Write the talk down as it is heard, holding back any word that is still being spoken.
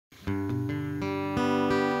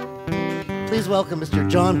Please welcome Mr.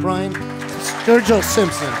 John Prine, Sturgill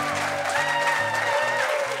Simpson.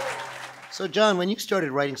 So John, when you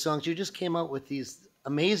started writing songs, you just came out with these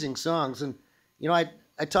amazing songs. And, you know,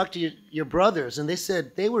 I talked to your brothers, and they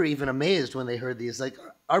said they were even amazed when they heard these. Like,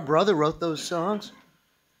 our brother wrote those songs.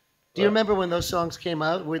 Do you remember when those songs came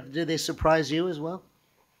out? Did they surprise you as well?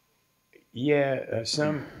 Yeah,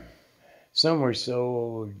 some were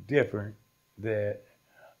so different that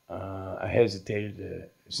I hesitated to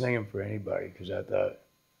sing them for anybody because I thought,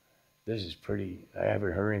 this is pretty, I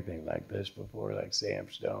haven't heard anything like this before, like Sam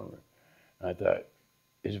Stone. I thought,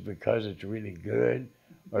 is it because it's really good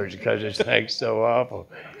or is it because it's like so awful?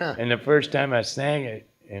 And the first time I sang it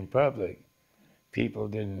in public, people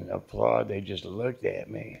didn't applaud, they just looked at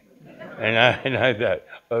me. And I thought,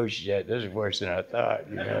 oh shit, this is worse than I thought,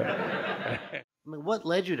 you know? I mean, what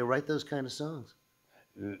led you to write those kind of songs?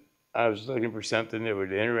 I was looking for something that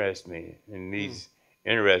would interest me, and these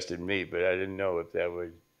interested me, but I didn't know if that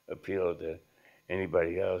would appeal to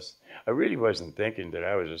anybody else. I really wasn't thinking that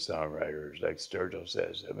I was a songwriter, like Sturgill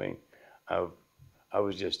says. I mean, I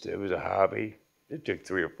was just, it was a hobby. It took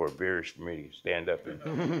 3 or 4 beers for me to stand up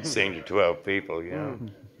and sing to 12 people, you know.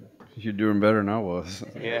 You're doing better than I was.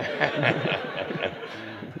 Yeah.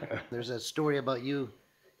 There's a story about you.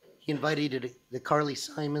 He invited you to the Carly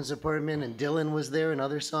Simon's apartment, and Dylan was there, and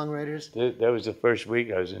other songwriters. That was the first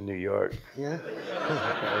week I was in New York. Yeah?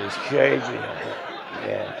 It was crazy.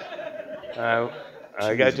 Yeah.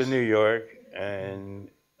 I got to New York, and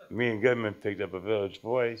me and Goodman picked up a Village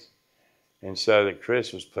Voice and saw that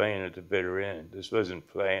Kris was playing at the bitter end. This wasn't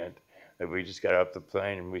planned. Like, we just got off the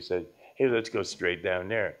plane, and we said, hey, let's go straight down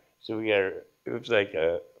there. So we got, it was like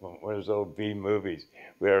one of those old B movies.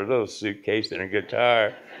 We had a little suitcase and a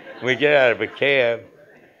guitar. We get out of a cab,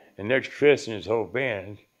 and there's Kris and his whole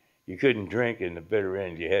band. You couldn't drink in the bitter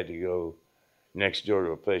end. You had to go next door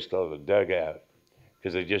to a place called the Dugout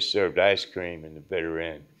because they just served ice cream in the bitter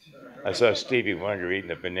end. I saw Stevie Wonder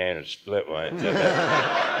eating a banana split once.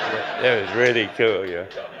 That was really cool, yeah.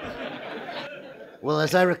 Well,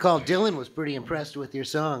 as I recall, Dylan was pretty impressed with your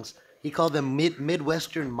songs. He called them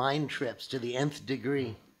Midwestern mind trips to the nth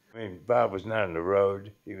degree. I mean, Bob was not on the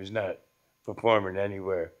road. He was not performing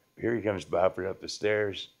anywhere. Here he comes bopping up the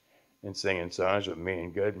stairs and singing songs with me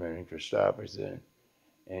and Goodman and Kristofferson.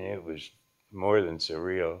 And it was more than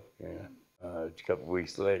surreal. You know? A couple of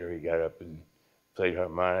weeks later, he got up and played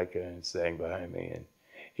harmonica and sang behind me.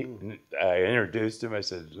 And I introduced him. I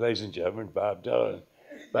said, ladies and gentlemen, Bob Dylan.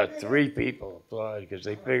 About 3 people applaud because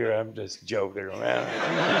they figure I'm just joking around.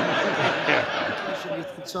 Should you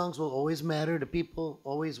think songs will always matter? Do people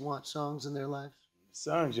always want songs in their lives?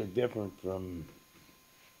 Songs are different from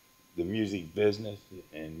the music business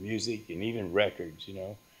and music and even records, you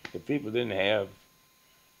know. If people didn't have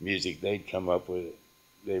music, they'd come up with it.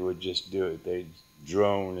 They would just do it. They'd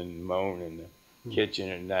drone and moan in the kitchen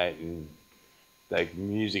at night, and like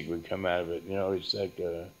music would come out of it. You know, it's like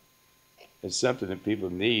it's something that people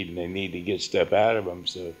need, and they need to get stuff out of them,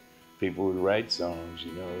 so people would write songs,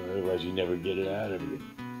 you know, otherwise you never get it out of you.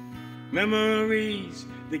 Memories,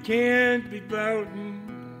 they can't be bought,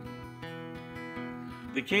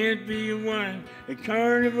 they can't be won at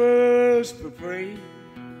carnivals for free.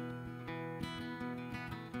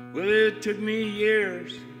 Well, it took me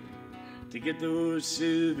years to get those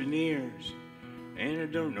souvenirs, and I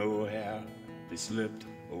don't know how they slipped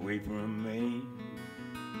away from me.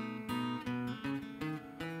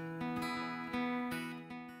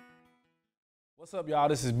 What's up, y'all?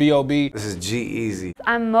 This is B.O.B. This is G-Eazy.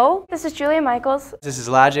 I'm Mo. This is Julia Michaels. This is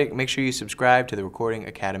Logic. Make sure you subscribe to the Recording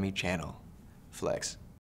Academy channel. Flex.